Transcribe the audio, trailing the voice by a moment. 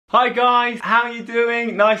Hi guys, how are you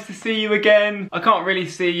doing? Nice to see you again. I can't really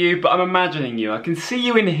see you, but I'm imagining you. I can see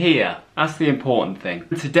you in here. That's the important thing.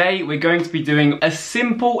 Today we're going to be doing a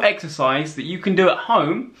simple exercise that you can do at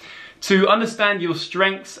home to understand your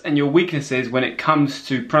strengths and your weaknesses when it comes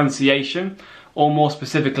to pronunciation, or more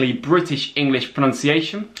specifically British English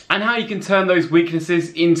pronunciation, and how you can turn those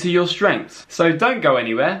weaknesses into your strengths. So don't go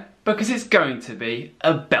anywhere, because it's going to be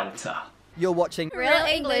a belter. You're watching Real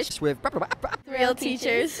English with Real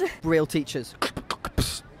Teachers. Real Teachers.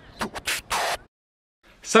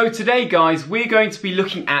 So today guys, we're going to be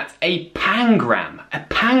looking at a pangram. A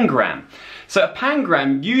pangram. So a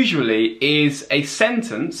pangram usually is a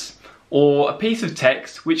sentence or a piece of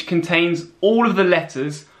text which contains all of the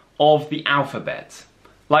letters of the alphabet.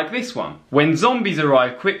 Like this one. When zombies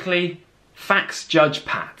arrive quickly, facts judge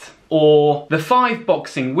Pat. Or the 5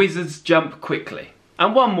 boxing wizards jump quickly.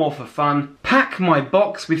 And one more for fun, pack my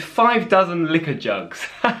box with 5 dozen liquor jugs.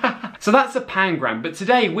 So that's a pangram, but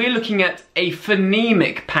today we're looking at a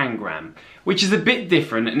phonemic pangram, which is a bit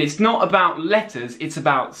different, and it's not about letters, it's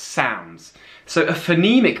about sounds. So a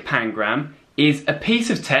phonemic pangram is a piece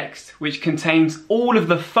of text which contains all of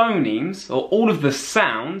the phonemes, or all of the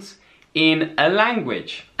sounds, in a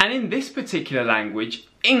language. And in this particular language,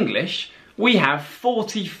 English, we have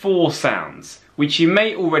 44 sounds, which you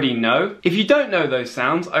may already know. If you don't know those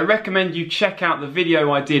sounds, I recommend you check out the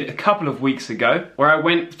video I did a couple of weeks ago, where I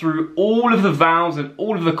went through all of the vowels and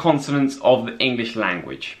all of the consonants of the English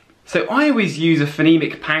language. So I always use a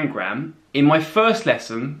phonemic pangram in my first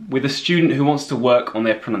lesson with a student who wants to work on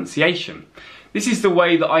their pronunciation. This is the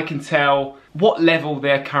way that I can tell what level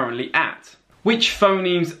they're currently at. Which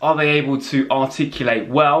phonemes are they able to articulate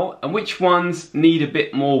well, and which ones need a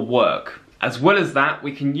bit more work. As well as that,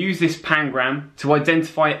 we can use this pangram to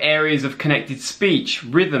identify areas of connected speech,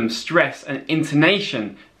 rhythm, stress and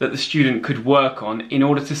intonation that the student could work on in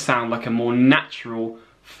order to sound like a more natural,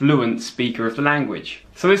 fluent speaker of the language.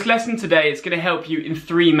 So this lesson today is going to help you in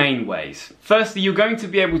 3 main ways. Firstly, you're going to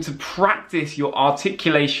be able to practice your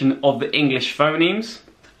articulation of the English phonemes,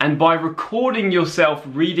 and by recording yourself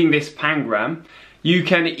reading this pangram, you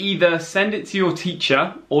can either send it to your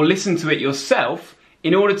teacher or listen to it yourself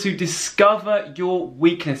in order to discover your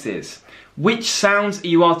weaknesses. Which sounds are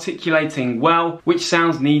you articulating well? Which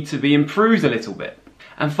sounds need to be improved a little bit?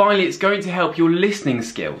 And finally, it's going to help your listening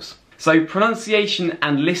skills. So pronunciation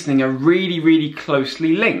and listening are really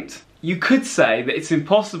closely linked. You could say that it's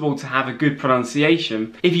impossible to have a good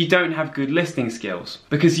pronunciation if you don't have good listening skills,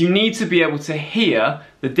 because you need to be able to hear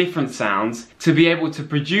the different sounds to be able to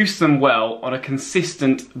produce them well on a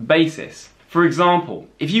consistent basis. For example,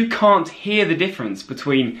 if you can't hear the difference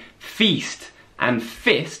between feast and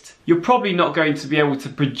fist, you're probably not going to be able to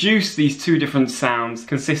produce these 2 different sounds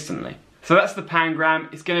consistently. So that's the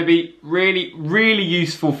pangram. It's going to be really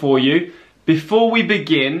useful for you. Before we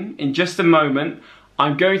begin, in just a moment,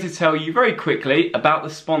 I'm going to tell you very quickly about the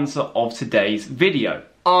sponsor of today's video,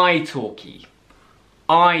 ITALKI.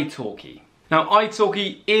 ITALKI. Now,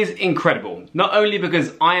 ITALKI is incredible, not only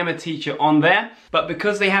because I am a teacher on there, but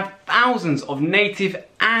because they have thousands of native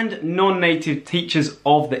and non-native teachers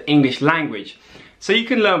of the English language. So you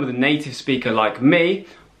can learn with a native speaker like me,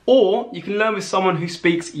 or you can learn with someone who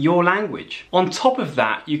speaks your language. On top of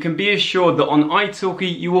that, you can be assured that on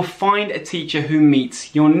ITALKI you will find a teacher who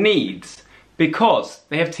meets your needs, because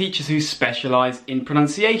they have teachers who specialise in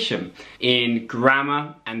pronunciation, in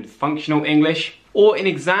grammar and functional English, or in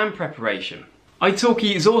exam preparation.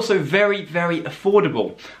 ITALKI is also very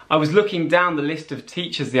affordable. I was looking down the list of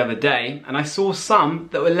teachers the other day, and I saw some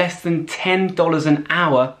that were less than $10 an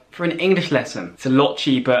hour for an English lesson. It's a lot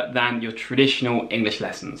cheaper than your traditional English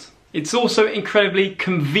lessons. It's also incredibly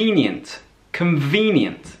convenient.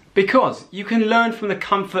 Because you can learn from the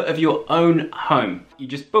comfort of your own home. You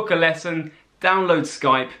just book a lesson, download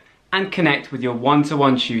Skype, and connect with your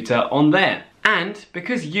one-to-one tutor on there. And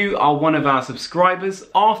because you are one of our subscribers,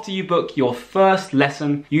 after you book your first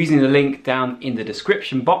lesson using the link down in the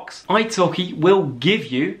description box, ITALKI will give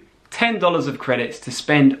you $10 of credits to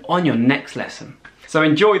spend on your next lesson. So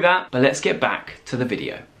enjoy that, but let's get back to the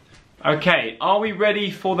video. Okay, are we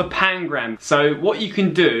ready for the pangram? So what you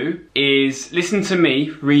can do is listen to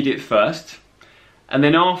me read it first, and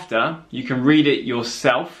then after you can read it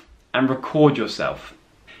yourself and record yourself.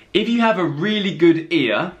 If you have a really good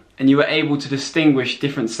ear, and you are able to distinguish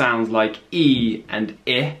different sounds like E and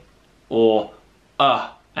I, or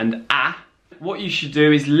and ah, what you should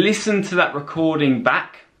do is listen to that recording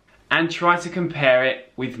back and try to compare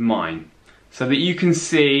it with mine, so that you can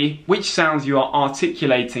see which sounds you are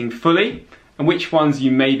articulating fully and which ones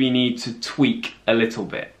you maybe need to tweak a little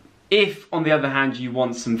bit. If, on the other hand, you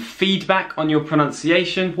want some feedback on your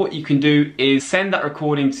pronunciation, what you can do is send that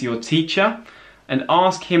recording to your teacher and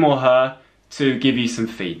ask him or her to give you some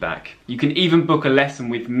feedback. You can even book a lesson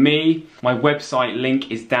with me. My website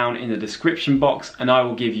link is down in the description box and I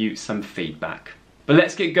will give you some feedback. But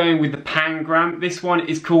let's get going with the pangram. This one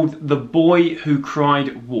is called The Boy Who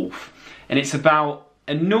Cried Wolf. And it's about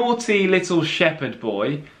a naughty little shepherd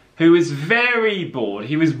boy who was very bored.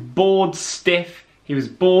 He was bored stiff, he was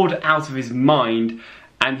bored out of his mind,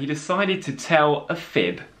 and he decided to tell a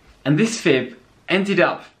fib. And this fib ended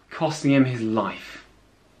up costing him his life.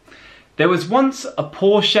 There was once a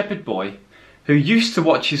poor shepherd boy who used to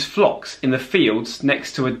watch his flocks in the fields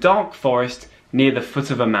next to a dark forest near the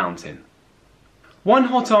foot of a mountain. One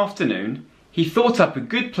hot afternoon, he thought up a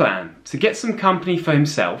good plan to get some company for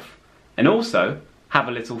himself and also have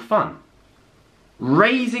a little fun.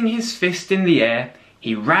 Raising his fist in the air,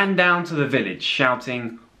 he ran down to the village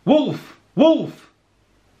shouting, "Wolf! Wolf!"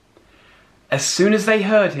 As soon as they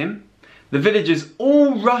heard him, the villagers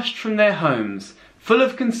all rushed from their homes, full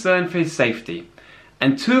of concern for his safety,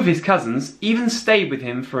 and two of his cousins even stayed with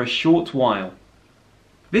him for a short while.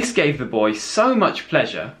 This gave the boy so much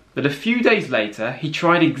pleasure that a few days later he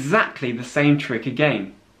tried exactly the same trick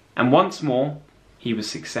again, and once more he was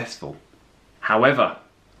successful. However,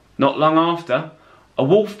 not long after, a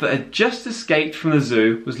wolf that had just escaped from the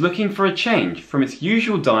zoo was looking for a change from its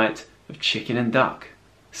usual diet of chicken and duck.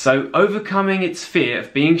 So, overcoming its fear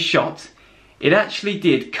of being shot, it actually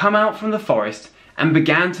did come out from the forest and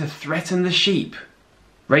began to threaten the sheep.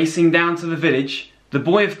 Racing down to the village, the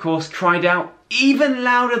boy of course cried out even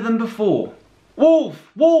louder than before, "Wolf!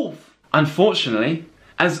 Wolf!" Unfortunately,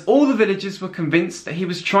 as all the villagers were convinced that he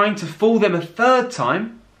was trying to fool them a third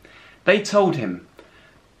time, they told him,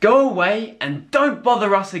 "Go away and don't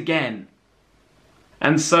bother us again."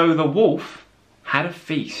 And so the wolf had a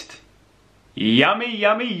feast. Yummy,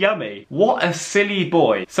 yummy, yummy. What a silly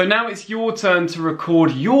boy. So now it's your turn to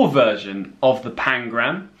record your version of the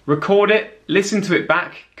pangram. Record it, listen to it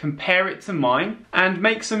back, compare it to mine, and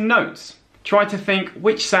make some notes. Try to think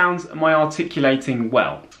which sounds am I articulating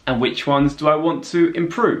well, and which ones do I want to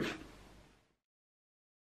improve.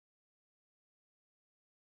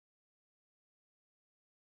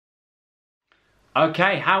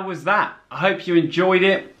 Okay, how was that? I hope you enjoyed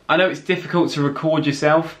it. I know it's difficult to record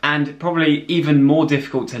yourself and probably even more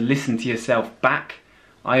difficult to listen to yourself back.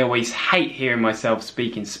 I always hate hearing myself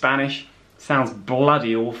speak in Spanish. Sounds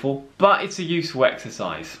bloody awful, but it's a useful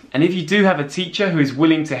exercise. And if you do have a teacher who is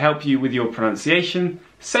willing to help you with your pronunciation,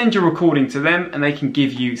 send your recording to them and they can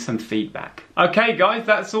give you some feedback. Okay guys,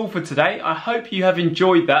 that's all for today. I hope you have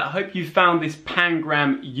enjoyed that. I hope you found this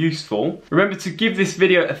pangram useful. Remember to give this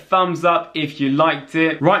video a thumbs up if you liked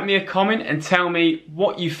it. Write me a comment and tell me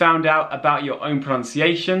what you found out about your own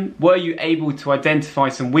pronunciation. Were you able to identify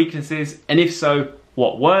some weaknesses? And if so,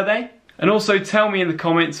 what were they? And also tell me in the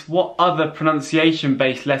comments what other pronunciation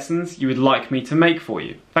based lessons you would like me to make for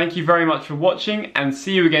you. Thank you very much for watching and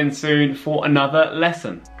see you again soon for another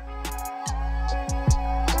lesson.